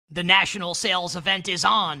The national sales event is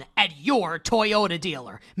on at your Toyota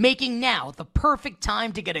dealer, making now the perfect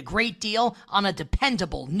time to get a great deal on a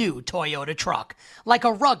dependable new Toyota truck. Like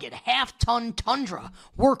a rugged half-ton Tundra,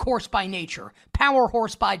 workhorse by nature, power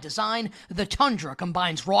horse by design, the Tundra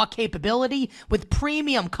combines raw capability with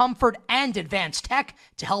premium comfort and advanced tech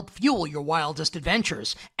to help fuel your wildest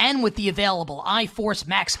adventures. And with the available iForce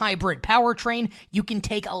Max Hybrid powertrain, you can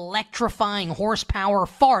take electrifying horsepower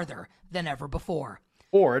farther than ever before.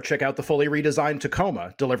 Or check out the fully redesigned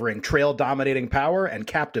Tacoma, delivering trail-dominating power and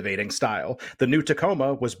captivating style. The new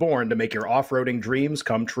Tacoma was born to make your off-roading dreams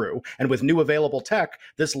come true. And with new available tech,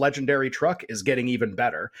 this legendary truck is getting even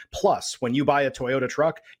better. Plus, when you buy a Toyota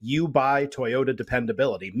truck, you buy Toyota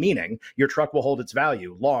dependability, meaning your truck will hold its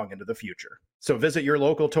value long into the future. So visit your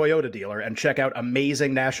local Toyota dealer and check out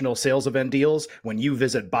amazing national sales event deals when you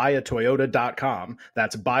visit buyatoyota.com.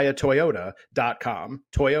 That's buyatoyota.com.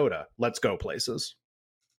 Toyota, let's go places.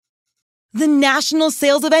 The national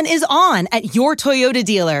sales event is on at your Toyota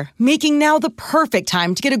dealer, making now the perfect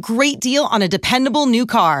time to get a great deal on a dependable new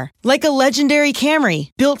car. Like a legendary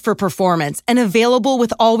Camry, built for performance and available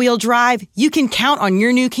with all-wheel drive, you can count on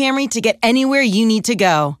your new Camry to get anywhere you need to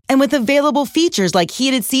go. And with available features like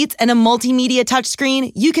heated seats and a multimedia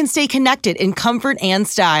touchscreen, you can stay connected in comfort and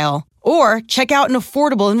style. Or check out an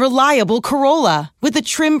affordable and reliable Corolla with a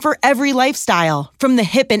trim for every lifestyle. From the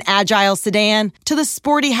hip and agile sedan to the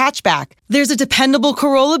sporty hatchback, there's a dependable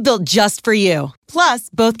Corolla built just for you. Plus,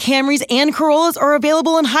 both Camrys and Corollas are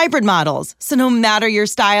available in hybrid models, so no matter your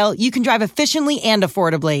style, you can drive efficiently and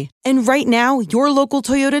affordably. And right now, your local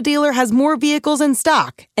Toyota dealer has more vehicles in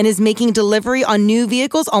stock and is making delivery on new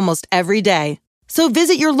vehicles almost every day. So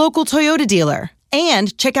visit your local Toyota dealer.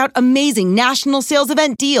 And check out amazing national sales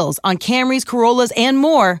event deals on Camrys, Corollas, and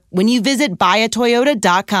more when you visit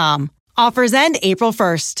buyatoyota.com. Offers end April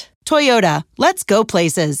 1st. Toyota, let's go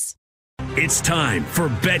places. It's time for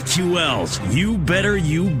BetQL's You Better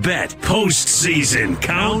You Bet postseason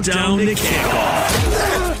countdown to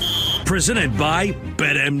kickoff. Presented by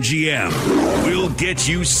BetMGM. We'll get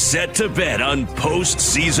you set to bet on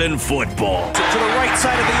postseason football. To the right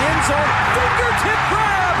side of the end zone, fingertip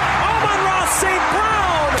grab. St.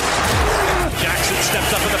 Brown! Jackson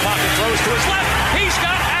steps up in the pocket, throws to his left. He's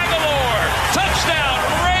got Aguilar. Touchdown,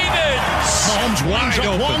 Ravens! Mahomes winds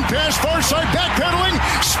up long pass, far side backpedaling,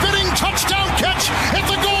 spinning touchdown catch at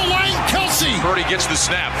the goal line. Kelsey. Purdy gets the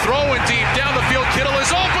snap, throwing deep down the field. Kittle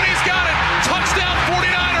is open. He's got it. Touchdown,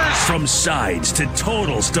 49ers. From sides to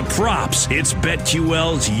totals to props, it's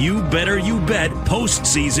BetQL's You Better You Bet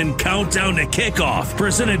postseason countdown to kickoff.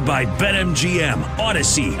 Presented by BetMGM,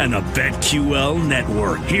 Odyssey, and the BetQL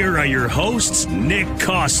Network. Here are your hosts, Nick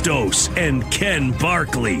Costos and Ken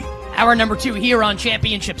Barkley. Hour number 2 here on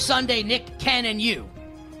Championship Sunday. Nick, Ken, and you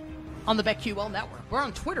on the BetQL Network. We're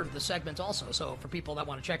on Twitter, the segment also, so for people that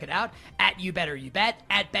want to check it out, at You Better You Bet,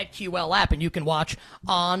 at BetQL app, and you can watch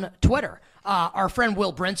on Twitter. Our friend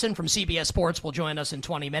Will Brinson from CBS Sports will join us in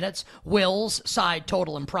 20 minutes. Will's side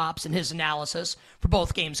total and props and his analysis for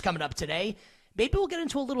both games coming up today. Maybe we'll get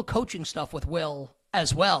into a little coaching stuff with Will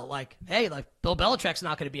as well. Like, hey, Bill Belichick's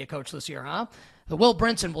not going to be a coach this year, huh? Will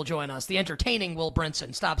Brinson will join us. The entertaining Will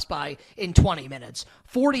Brinson stops by in 20 minutes.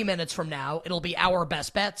 40 minutes from now, it'll be our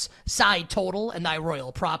best bets, side total, and thy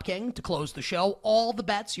Royal Prop King to close the show. All the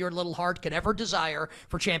bets your little heart could ever desire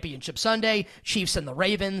for Championship Sunday. Chiefs and the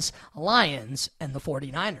Ravens, Lions and the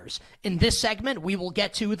 49ers. In this segment, we will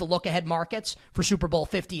get to the look-ahead markets for Super Bowl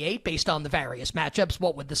 58 based on the various matchups.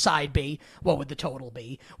 What would the side be? What would the total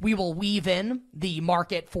be? We will weave in the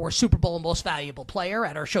market for Super Bowl Most Valuable Player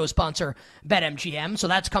at our show sponsor, BetMGM. So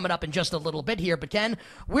that's coming up in just a little bit here. But Ken,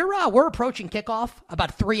 we're approaching kickoff,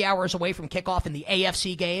 about 3 hours away from kickoff in the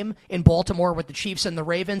AFC game in Baltimore with the Chiefs and the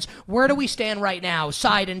Ravens. Where do we stand right now,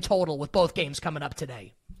 side and total, with both games coming up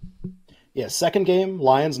today? Yeah, second game,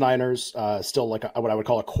 Lions-Niners, still like what I would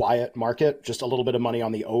call a quiet market, just a little bit of money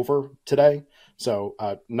on the over today. So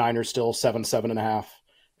Niners still 7.5,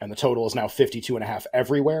 and the total is now 52.5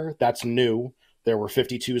 everywhere. That's new. There were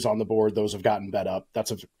 52s on the board. Those have gotten bet up.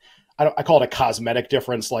 I call it a cosmetic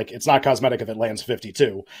difference. Like, it's not cosmetic if it lands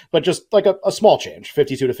 52, but just like a small change,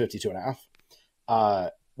 52 to 52.5.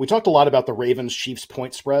 We talked a lot about the Ravens-Chiefs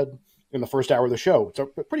point spread in the first hour of the show. It's a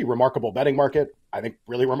pretty remarkable betting market. I think,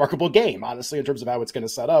 really remarkable game, honestly, in terms of how it's going to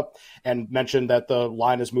set up, and mentioned that the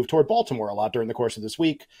line has moved toward Baltimore a lot during the course of this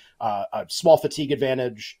week. A small fatigue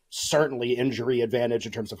advantage, certainly injury advantage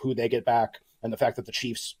in terms of who they get back, and the fact that the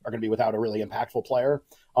Chiefs are going to be without a really impactful player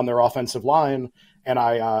on their offensive line. And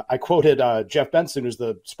I quoted Jeff Benson, who's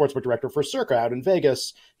the sportsbook director for Circa out in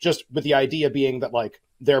Vegas, just with the idea being that like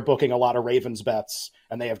they're booking a lot of Ravens bets,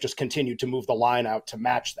 and they have just continued to move the line out to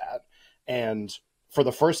match that. And for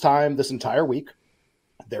the first time this entire week,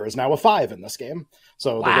 there is now a 5 in this game.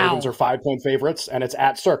 So the Ravens are 5-point favorites, and it's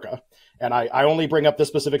at Circa. And I only bring up this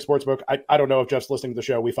specific sportsbook. I don't know if Jeff's listening to the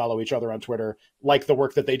show. We follow each other on Twitter, like the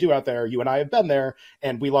work that they do out there. You and I have been there,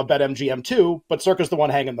 and we love BetMGM too, but Circa's the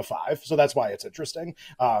one hanging the 5. So that's why it's interesting.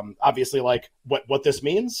 Obviously, like what this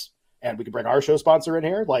means, and we can bring our show sponsor in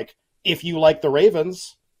here. Like, if you like the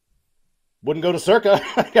Ravens, wouldn't go to Circa.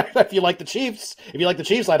 If you like the Chiefs,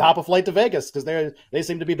 I'd hop a flight to Vegas, because they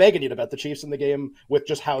seem to be begging you to bet the Chiefs in the game with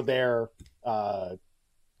just how they're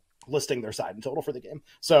listing their side and total for the game.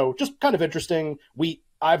 So just kind of interesting.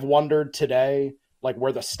 I've wondered today, like,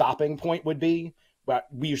 where the stopping point would be. But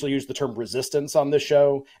we usually use the term resistance on this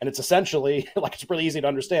show, and it's essentially, like, it's really easy to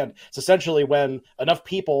understand. It's essentially when enough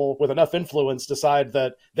people with enough influence decide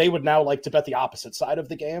that they would now like to bet the opposite side of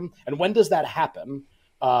the game. And when does that happen?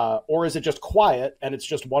 Or is it just quiet and it's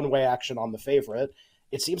just one-way action on the favorite?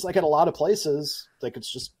 It seems like at a lot of places, like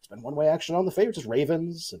it's been one-way action on the favorite, just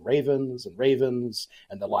Ravens and Ravens and Ravens,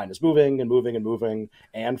 and the line is moving and moving and moving.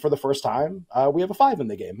 And for the first time, we have a 5 in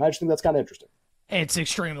the game. I just think that's kind of interesting. It's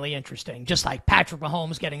extremely interesting. Just like Patrick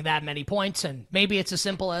Mahomes getting that many points, and maybe it's as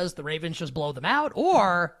simple as the Ravens just blow them out,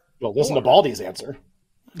 or... Well, listen to Baldy's answer.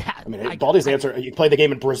 I mean, Baldy's answer, you play the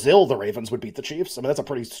game in Brazil, the Ravens would beat the Chiefs. I mean, that's a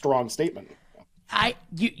pretty strong statement.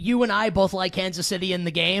 You and I both like Kansas City in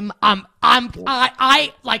the game. Can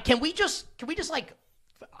we just like,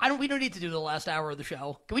 we don't need to do the last hour of the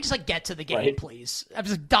show. Can we just like get to the game, right? Please? I'm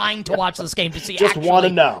just dying to watch this game to see just want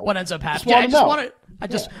to know what ends up happening.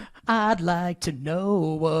 I'd like to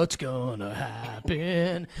know what's gonna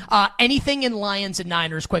happen. Anything in Lions and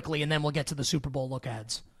Niners quickly, and then we'll get to the Super Bowl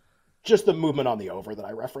look-aheads. Just the movement on the over that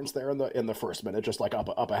I referenced there in the first minute, just like up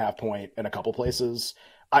a half point in a couple places.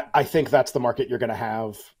 I think that's the market you're going to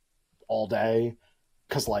have all day,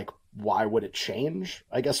 because, like, why would it change?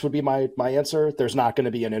 I guess would be my answer. There's not going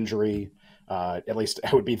to be an injury. At least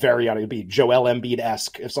it would be it'd be Joel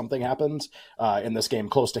Embiid-esque if something happened in this game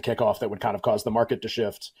close to kickoff that would kind of cause the market to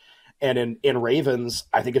shift. And in Ravens,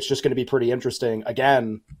 I think it's just going to be pretty interesting.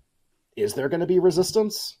 Again, is there going to be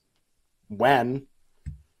resistance? When?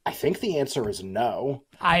 I think the answer is no.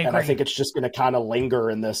 I agree. And I think it's just going to kind of linger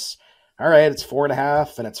in this. All right, it's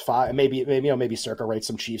 4.5 and it's 5. Maybe Circa writes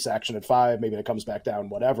some Chiefs action at 5. Maybe it comes back down,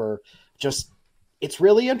 whatever. Just, it's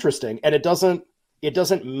really interesting. And it doesn't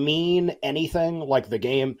mean anything like the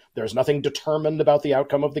game. There's nothing determined about the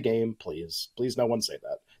outcome of the game. Please no one say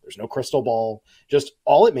that. There's no crystal ball. Just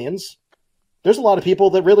all it means, there's a lot of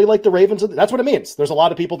people that really like the Ravens. That's what it means. There's a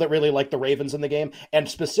lot of people that really like the Ravens in the game, and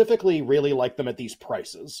specifically really like them at these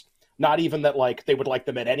prices. Not even that like they would like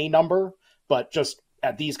them at any number, but just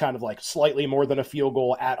at these kind of like slightly more than a field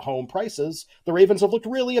goal at home prices, the Ravens have looked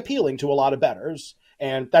really appealing to a lot of bettors.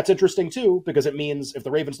 And that's interesting too, because it means if the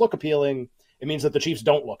Ravens look appealing, it means that the Chiefs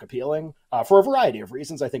don't look appealing for a variety of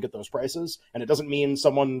reasons, I think, at those prices. And it doesn't mean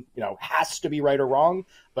someone, has to be right or wrong.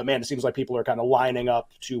 But man, it seems like people are kind of lining up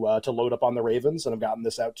to load up on the Ravens and have gotten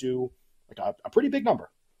this out to like a pretty big number.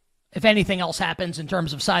 If anything else happens in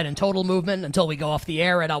terms of side and total movement until we go off the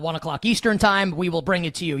air at 1 o'clock Eastern time, we will bring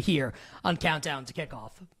it to you here on Countdown to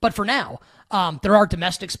Kickoff. But for now, there are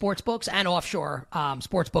domestic sports books and offshore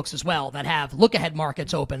sports books as well that have look-ahead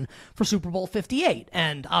markets open for Super Bowl 58.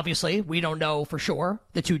 And obviously, we don't know for sure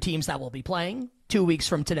the two teams that will be playing 2 weeks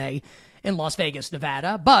from today in Las Vegas,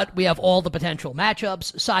 Nevada, but we have all the potential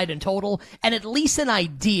matchups, side and total, and at least an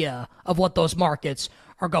idea of what those markets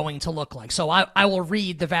are going to look like. So I will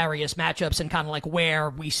read the various matchups and kind of like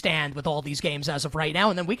where we stand with all these games as of right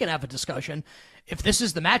now, and then we can have a discussion if this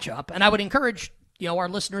is the matchup. And I would encourage, our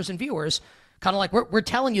listeners and viewers, kind of like we're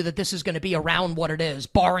telling you that this is going to be around what it is,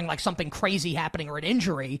 barring like something crazy happening or an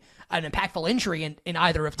injury, an impactful injury in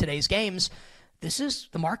either of today's games.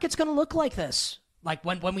 The market's going to look like this. Like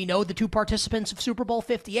when we know the two participants of Super Bowl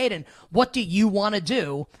 58, and what do you want to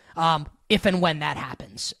do if and when that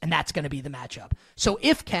happens? And that's going to be the matchup. So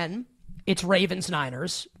if Ken, it's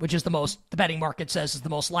Ravens-Niners, which is the betting market says is the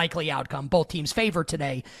most likely outcome. Both teams favored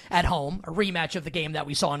today at home, a rematch of the game that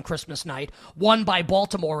we saw on Christmas night, won by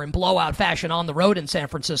Baltimore in blowout fashion on the road in San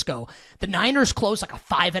Francisco. The Niners closed like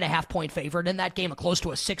a 5.5-point favorite in that game, close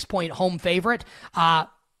to a 6-point home favorite. The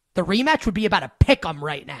rematch would be about a pick 'em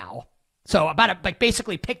right now. So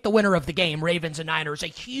basically pick the winner of the game, Ravens and Niners, a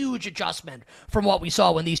huge adjustment from what we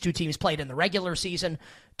saw when these two teams played in the regular season,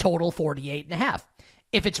 total 48.5.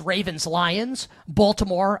 If it's Ravens-Lions,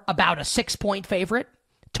 Baltimore about a 6-point favorite,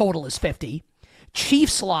 total is 50.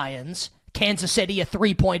 Chiefs-Lions, Kansas City a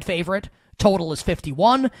 3-point favorite, total is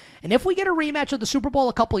 51. And if we get a rematch of the Super Bowl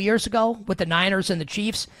a couple years ago with the Niners and the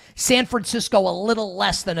Chiefs, San Francisco a little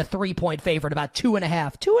less than a 3-point favorite, about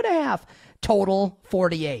 2.5, total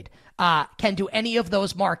 48. Can do any of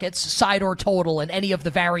those markets, side or total, in any of the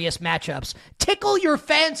various matchups tickle your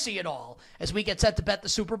fancy at all as we get set to bet the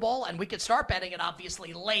Super Bowl? And we could start betting it,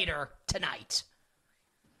 obviously, later tonight.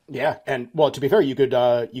 Yeah, and well, to be fair, you could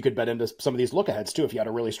bet into some of these look-aheads, too, if you had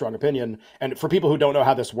a really strong opinion. And for people who don't know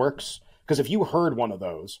how this works, because if you heard one of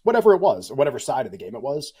those, whatever it was, or whatever side of the game it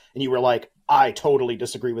was, and you were like, I totally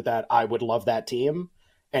disagree with that, I would love that team,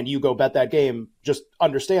 and you go bet that game, just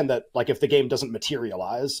understand that, like, if the game doesn't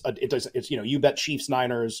materialize, you bet Chiefs,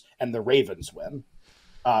 Niners, and the Ravens win.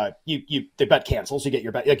 The bet cancels, you get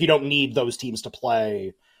your bet. Like, you don't need those teams to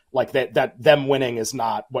play. Like, that them winning is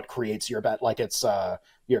not what creates your bet. Like, it's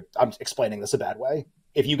I'm explaining this a bad way.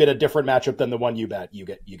 If you get a different matchup than the one you bet, you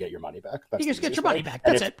get your money back. That's you just get your money back.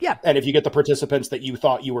 That's it. Yeah. And if you get the participants that you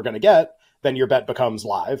thought you were going to get, then your bet becomes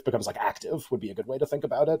live, becomes like active, would be a good way to think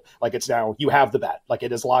about it. Like, it's now, you have the bet. Like,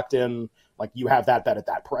 it is locked in. Like, you have that bet at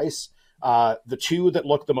that price. The two that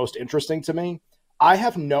look the most interesting to me,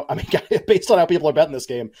 based on how people are betting this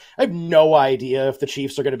game, I have no idea if the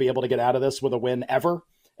Chiefs are going to be able to get out of this with a win ever.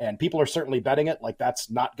 And people are certainly betting it like that's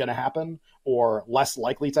not going to happen or less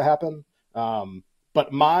likely to happen.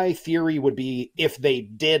 But my theory would be, if they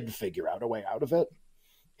did figure out a way out of it,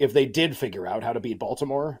 if they did figure out how to beat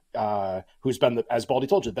Baltimore, who's been, as Baldy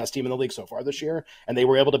told you, the best team in the league so far this year, and they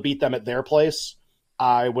were able to beat them at their place,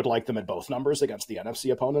 I would like them at both numbers against the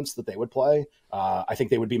NFC opponents that they would play. I think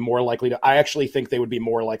they would be more likely to, I actually think they would be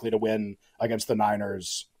more likely to win against the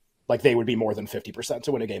Niners. Like, they would be more than 50%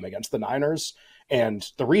 to win a game against the Niners. And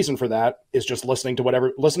the reason for that is just listen to what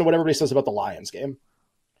everybody says about the Lions game.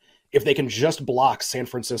 If they can just block San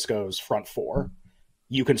Francisco's front four,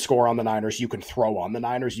 you can score on the Niners, you can throw on the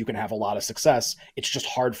Niners, you can have a lot of success. It's just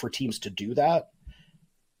hard for teams to do that.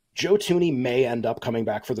 Joe Thuney may end up coming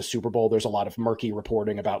back for the Super Bowl. There's a lot of murky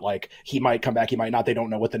reporting about, like, he might come back, he might not. They don't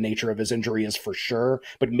know what the nature of his injury is for sure,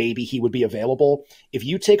 but maybe he would be available. If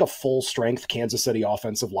you take a full strength Kansas City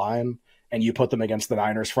offensive line and you put them against the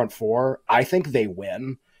Niners front four, I think they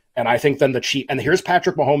win. And I think then the Chiefs, and here's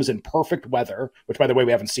Patrick Mahomes in perfect weather, which, by the way,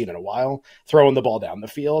 we haven't seen in a while, throwing the ball down the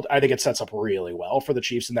field. I think it sets up really well for the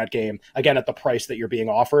Chiefs in that game, again, at the price that you're being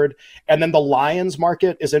offered. And then the Lions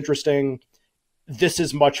market is interesting. This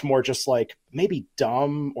is much more just like maybe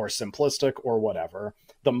dumb or simplistic or whatever.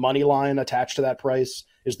 The money line attached to that price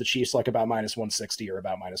is the Chiefs like about minus 160 or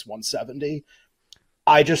about minus 170.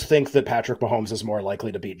 I just think that Patrick Mahomes is more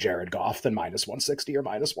likely to beat Jared Goff than minus 160 or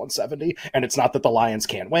minus 170. And it's not that the Lions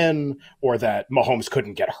can't win or that Mahomes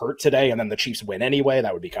couldn't get hurt today and then the Chiefs win anyway.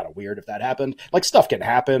 That would be kind of weird if that happened. Like, stuff can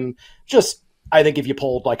happen. Just, I think if you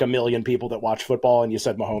polled like 1 million people that watch football and you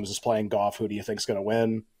said Mahomes is playing Goff, who do you think's going to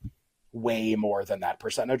win? Way more than that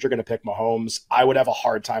percentage are going to pick Mahomes. I would have a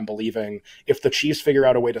hard time believing if the Chiefs figure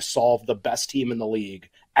out a way to solve the best team in the league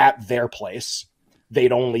at their place,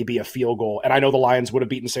 they'd only be a field goal. And I know the Lions would have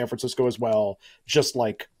beaten San Francisco as well, just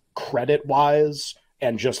like credit-wise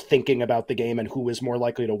and just thinking about the game and who is more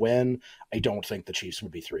likely to win. I don't think the Chiefs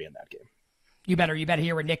would be 3 in that game. You better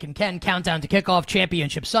hear with Nick and Ken. Countdown to kickoff,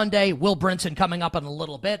 Championship Sunday. Will Brinson coming up in a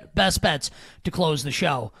little bit. Best bets to close the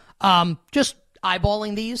show. Just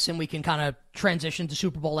eyeballing these, and we can kind of transition to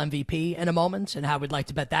Super Bowl MVP in a moment and how we'd like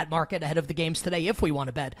to bet that market ahead of the games today if we want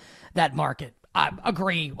to bet that market. I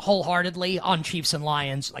agree wholeheartedly on Chiefs and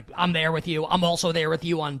Lions. Like, I'm there with you. I'm also there with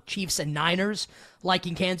you on Chiefs and Niners, like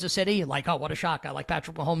in Kansas City. Like, oh, what a shock. I like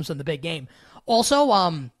Patrick Mahomes in the big game.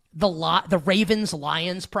 Also, the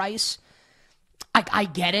Ravens-Lions price, I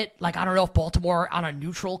get it. Like, I don't know if Baltimore on a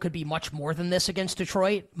neutral could be much more than this against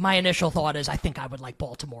Detroit. My initial thought is I think I would like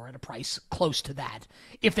Baltimore at a price close to that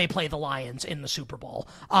if they play the Lions in the Super Bowl.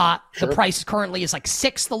 Sure. The price currently is like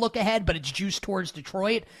 6, the look ahead, but it's juiced towards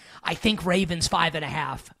Detroit. I think Ravens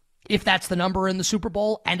 5.5. If that's the number in the Super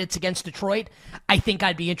Bowl and it's against Detroit, I think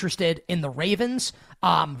I'd be interested in the Ravens.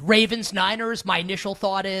 Ravens-Niners, my initial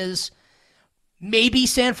thought is maybe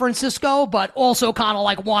San Francisco, but also kind of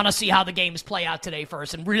like want to see how the games play out today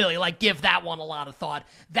first and really like give that one a lot of thought.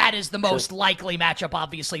 That is the most likely matchup,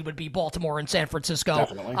 obviously, would be Baltimore and San Francisco.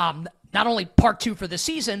 Definitely. Not only part 2 for the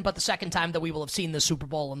season, but the second time that we will have seen the Super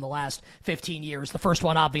Bowl in the last 15 years. The first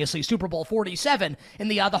one, obviously, Super Bowl 47 in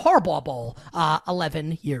the Harbaugh Bowl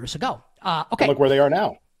 11 years ago. Okay. Look where they are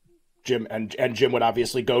now. Jim would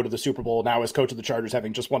obviously go to the Super Bowl now as coach of the Chargers,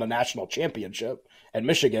 having just won a national championship, and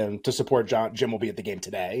Michigan to support Jim will be at the game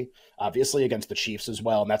today, obviously against the Chiefs as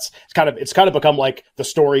well. And it's kind of become like the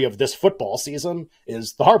story of this football season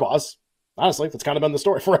is the Harbaughs. Honestly, that's kind of been the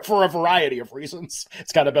story for a variety of reasons.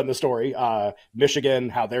 It's kind of been the story. Michigan,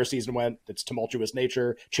 how their season went, its tumultuous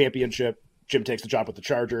nature, championship. Jim takes the job with the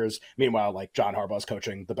Chargers. Meanwhile, like John Harbaugh's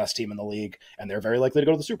coaching the best team in the league, and they're very likely to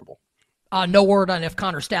go to the Super Bowl. No word on if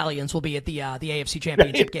Connor Stallions will be at the AFC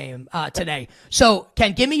Championship game today. So,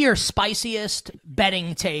 Ken, give me your spiciest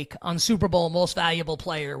betting take on Super Bowl most valuable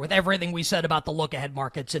player with everything we said about the look-ahead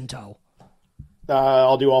markets in tow.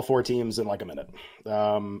 I'll do all 4 teams in like a minute.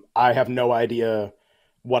 I have no idea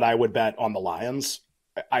what I would bet on the Lions.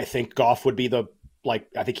 I think Goff would be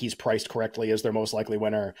I think he's priced correctly as their most likely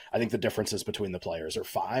winner. I think the differences between the players are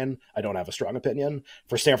fine. I don't have a strong opinion.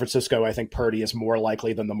 For San Francisco, I think Purdy is more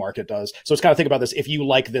likely than the market does. So it's kind of think about this. If you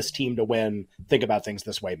like this team to win, think about things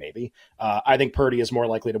this way, maybe. I think Purdy is more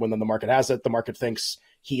likely to win than the market has it. The market thinks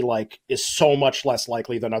he is so much less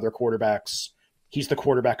likely than other quarterbacks. He's the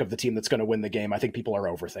quarterback of the team that's going to win the game. I think people are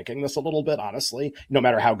overthinking this a little bit, honestly, no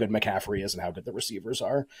matter how good McCaffrey is and how good the receivers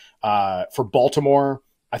are. For Baltimore,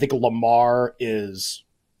 I think Lamar is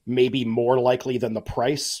maybe more likely than the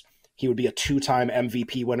price. He would be a 2-time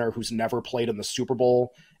MVP winner who's never played in the Super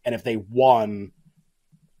Bowl. And if they won,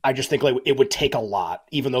 I just think it would take a lot,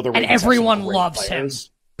 even though and everyone loves him.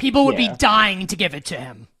 People would be dying to give it to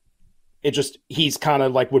him. He's kind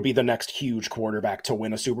of would be the next huge quarterback to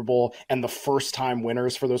win a Super Bowl. And the first time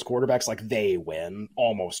winners for those quarterbacks, they win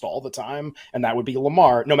almost all the time. And that would be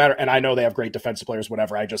Lamar, no matter. And I know they have great defensive players,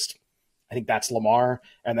 whatever. I think that's Lamar.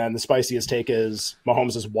 And then the spiciest take is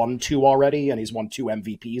Mahomes has won 2 already, and he's won 2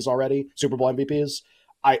 MVPs already, Super Bowl MVPs.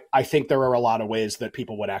 I think there are a lot of ways that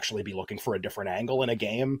people would actually be looking for a different angle in a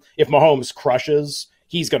game. If Mahomes crushes,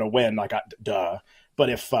 he's going to win, duh. But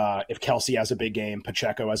if Kelsey has a big game,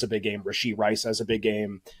 Pacheco has a big game, Rashee Rice has a big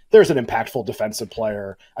game, there's an impactful defensive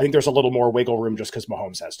player. I think there's a little more wiggle room just because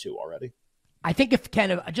Mahomes has 2 already. I think if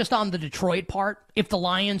just on the Detroit part, if the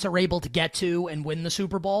Lions are able to get to and win the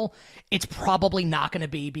Super Bowl, it's probably not going to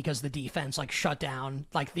be because the defense shut down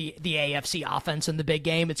the AFC offense in the big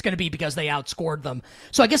game. It's going to be because they outscored them.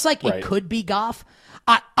 So I guess right. It could be Goff.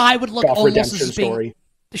 I would look Goff almost as being story.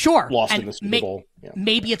 Sure. Lost in the Super Bowl. Yeah.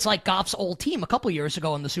 Maybe it's like Goff's old team a couple years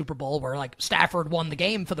ago in the Super Bowl where Stafford won the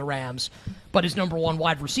game for the Rams, but his number 1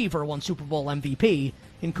 wide receiver won Super Bowl MVP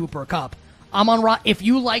in Cooper Kupp. If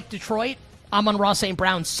you like Detroit, I'm on Ross St.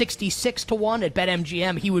 Brown 66-1 at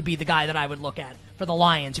BetMGM. He would be the guy that I would look at for the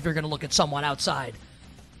Lions if you're going to look at someone outside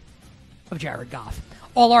of Jared Goff.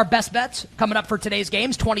 All our best bets coming up for today's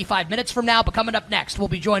games 25 minutes from now. But coming up next, we'll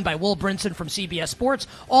be joined by Will Brinson from CBS Sports.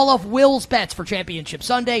 All of Will's bets for Championship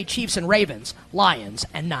Sunday, Chiefs and Ravens, Lions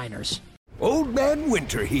and Niners. Old Man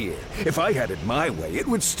Winter here. If I had it my way, it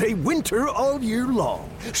would stay winter all year long.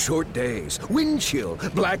 Short days, wind chill,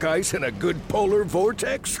 black ice, and a good polar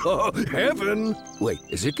vortex. Oh, heaven. Wait,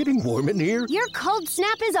 is it getting warm in here? Your cold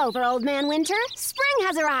snap is over, Old Man Winter. Spring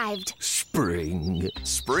has arrived. Spring.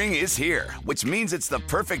 Spring is here, which means it's the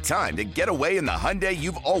perfect time to get away in the Hyundai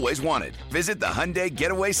you've always wanted. Visit the Hyundai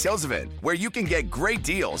Getaway Sales Event, where you can get great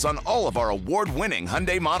deals on all of our award-winning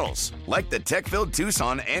Hyundai models, like the tech-filled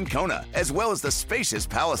Tucson and Kona, as well as the spacious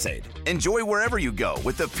Palisade. Enjoy wherever you go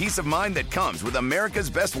with the peace of mind that comes with America's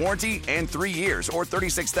best warranty and 3 years or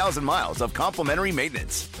 36,000 miles of complimentary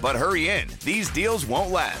maintenance. But hurry in, these deals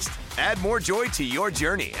won't last. Add more joy to your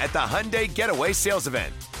journey at the Hyundai Getaway Sales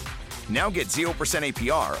Event. Now get 0%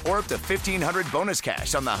 APR or up to $1,500 bonus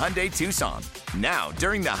cash on the Hyundai Tucson. Now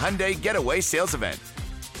during the Hyundai Getaway Sales Event.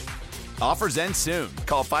 Offers end soon.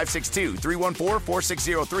 Call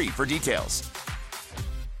 562-314-4603 for details.